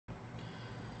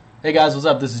Hey guys, what's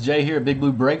up? This is Jay here at Big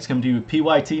Blue Breaks, coming to you with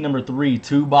PYT number 3,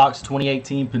 2-box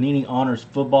 2018 Panini Honors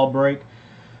Football Break.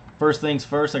 First things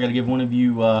first, I got to give one of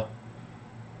you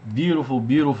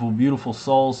beautiful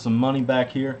souls some money back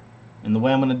here. And the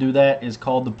way I'm going to do that is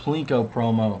called the Plinko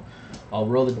promo. I'll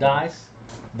roll the dice.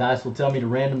 The dice will tell me to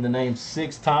random the name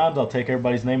 6 times. I'll take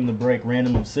everybody's name in the break,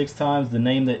 random them 6 times. The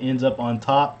name that ends up on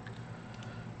top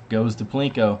goes to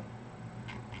Plinko.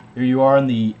 Here you are in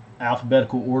the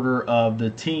alphabetical order of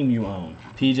the team you own.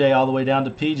 PJ all the way down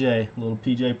to PJ. A little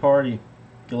PJ party.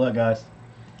 Good luck, guys.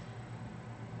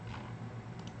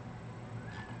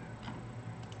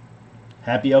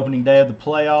 Happy opening day of the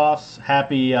playoffs.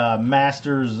 Happy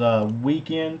Masters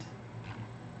weekend.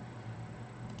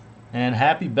 And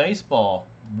happy baseball.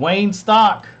 Wayne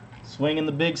Stock. Swinging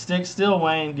the big stick still,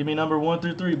 Wayne. Give me number 1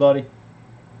 through 3, buddy.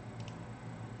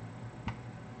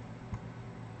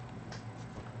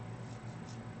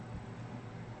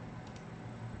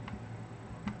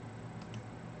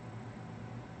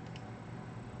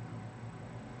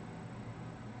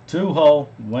 Two-hole.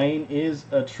 Wayne is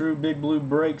a true Big Blue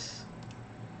Breaks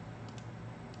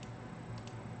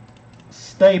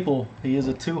staple. He is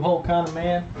a two-hole kind of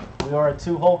man. We are a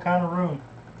two-hole kind of room.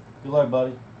 Good luck,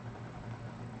 buddy.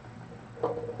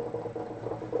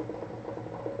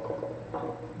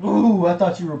 Ooh, I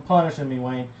thought you were punishing me,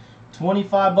 Wayne.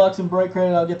 25 bucks in break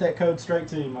credit. I'll get that code straight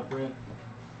to you, my friend.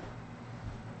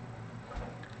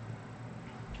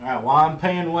 All right, while I'm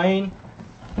paying Wayne,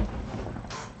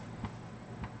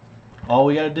 all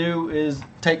we got to do is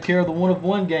take care of the 1 of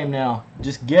 1 game now.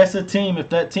 Just guess a team. If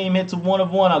that team hits a 1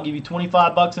 of 1, I'll give you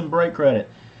 25 bucks in break credit.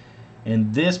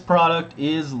 And this product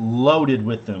is loaded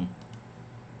with them.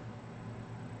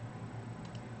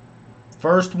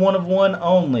 First 1 of 1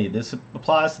 only. This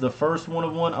applies to the first 1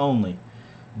 of 1 only.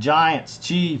 Giants,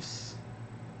 Chiefs,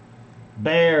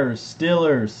 Bears,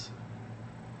 Steelers.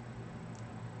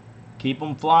 Keep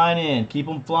them flying in. Keep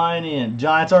them flying in.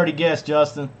 Giants already guessed,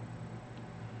 Justin.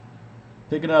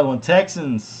 Pick another one.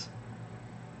 Texans.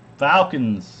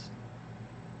 Falcons.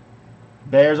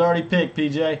 Bears already picked,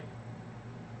 PJ.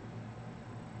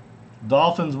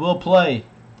 Dolphins will play.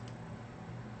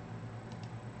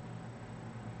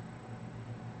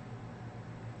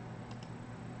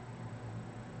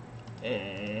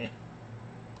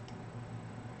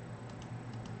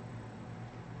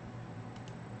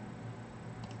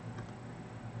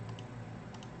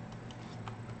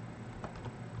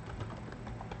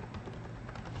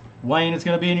 Wayne, it's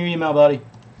going to be in your email, buddy.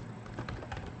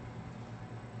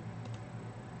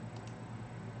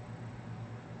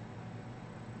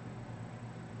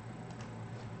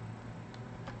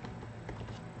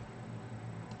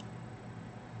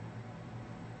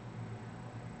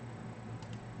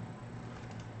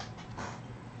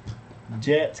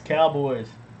 Jets, Cowboys.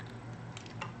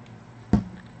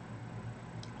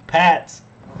 Pats.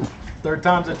 Third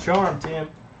time's a charm, Tim.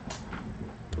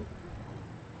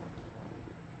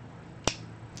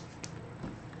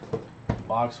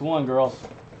 Box 1, girls.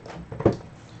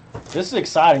 This is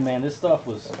exciting, man. This stuff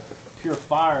was pure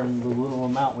fire in the little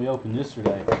amount we opened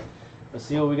yesterday. Let's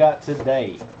see what we got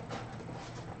today.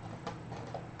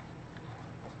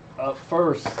 Up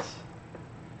first.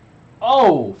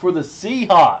 Oh, for the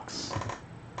Seahawks.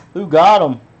 Who got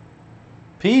them?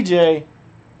 PJ.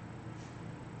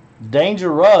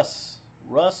 Danger Russ.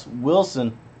 Russ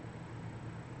Wilson.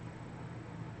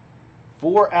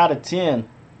 4 out of 10.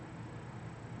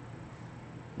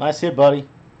 Nice hit, buddy.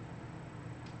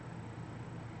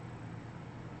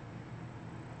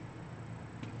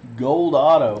 Gold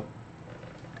auto.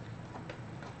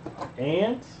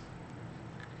 And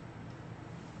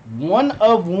 1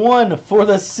 of 1 for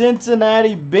the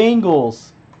Cincinnati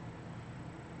Bengals.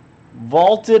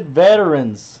 Vaulted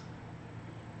Veterans.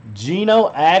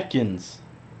 Geno Atkins.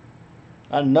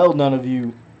 I know none of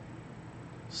you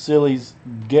sillies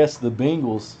guessed the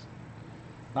Bengals.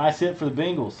 Nice hit for the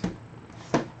Bengals.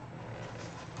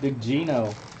 Big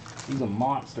Geno. He's a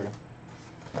monster.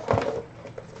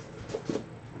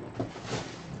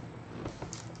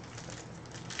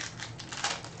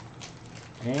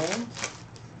 And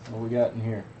what we got in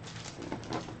here?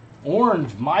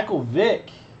 Orange, Michael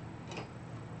Vick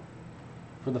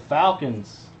for the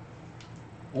Falcons.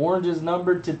 Orange is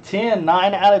numbered to 10,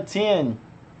 9 out of 10.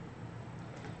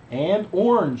 And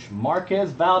orange,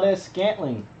 Marquez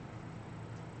Valdez-Scantling.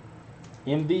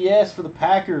 MVS for the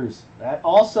Packers. That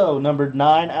also numbered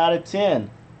 9 out of 10.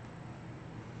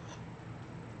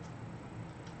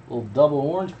 Little double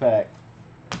orange pack.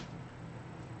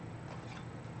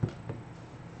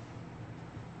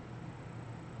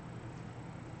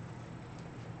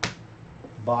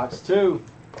 Box 2.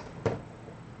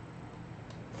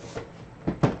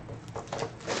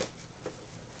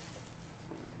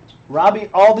 Robbie,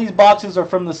 all these boxes are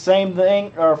from the same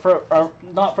thing, or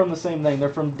not from the same thing. They're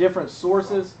from different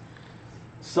sources.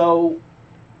 So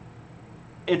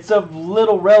it's of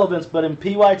little relevance, but in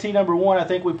PYT number 1, I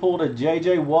think we pulled a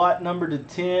J.J. Watt number to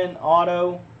 10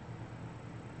 auto.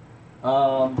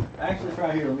 Actually, it's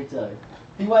right here. Let me tell you.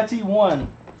 PYT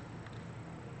 1,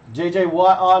 J.J.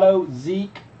 Watt auto,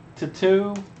 Zeke to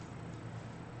 2,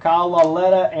 Kyle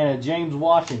Lauletta, and a James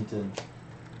Washington.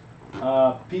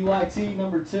 PYT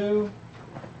number 2.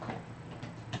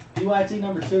 PYT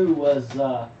number 2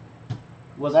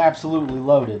 was absolutely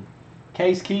loaded.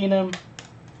 Case Keenum,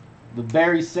 the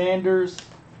Barry Sanders,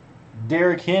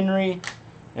 Derrick Henry,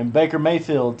 and Baker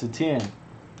Mayfield to 10.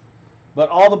 But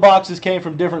all the boxes came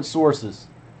from different sources.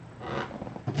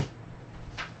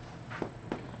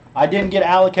 I didn't get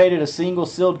allocated a single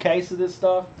sealed case of this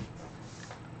stuff.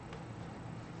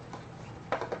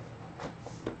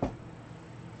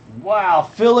 Wow,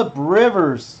 Phillip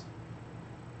Rivers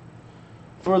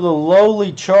for the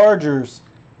lowly Chargers.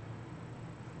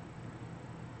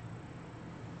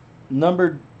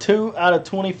 Number 2 out of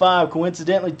 25.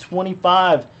 Coincidentally,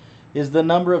 25 is the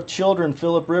number of children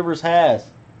Phillip Rivers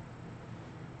has.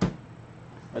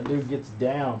 That dude gets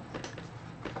down.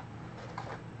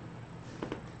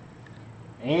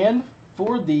 And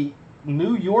for the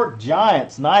New York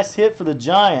Giants. Nice hit for the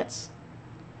Giants.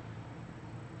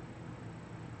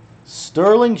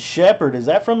 Sterling Shepard. Is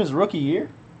that from his rookie year?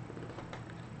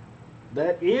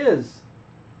 That is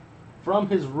from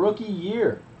his rookie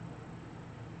year.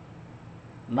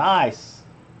 Nice.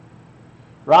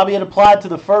 Robbie had applied to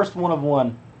the first 1 of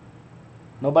 1.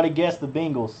 Nobody guessed the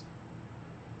Bengals.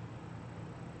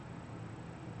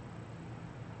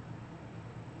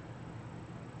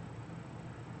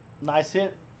 Nice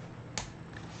hit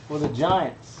for the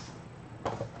Giants.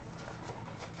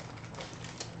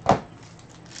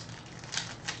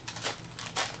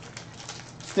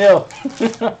 Still.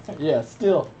 Yeah,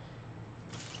 still.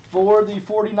 For the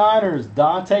 49ers,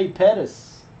 Dante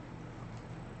Pettis.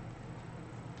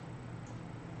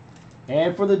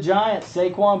 And for the Giants,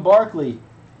 Saquon Barkley.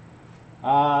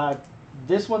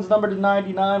 This one's numbered to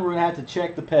 99. We're going to have to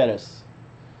check the Pettis.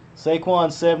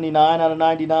 Saquon 79 out of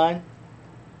 99.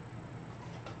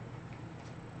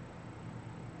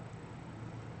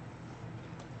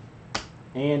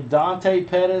 And Dante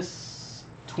Pettis,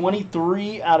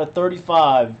 23 out of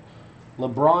 35.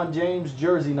 LeBron James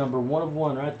jersey number 1 of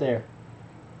 1 right there.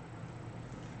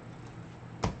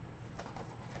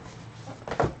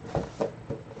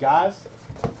 Guys,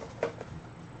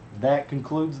 that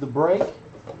concludes the break.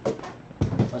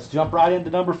 Let's jump right into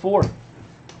number 4.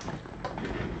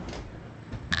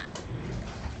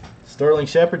 Sterling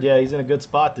Shepard, yeah, he's in a good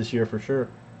spot this year for sure.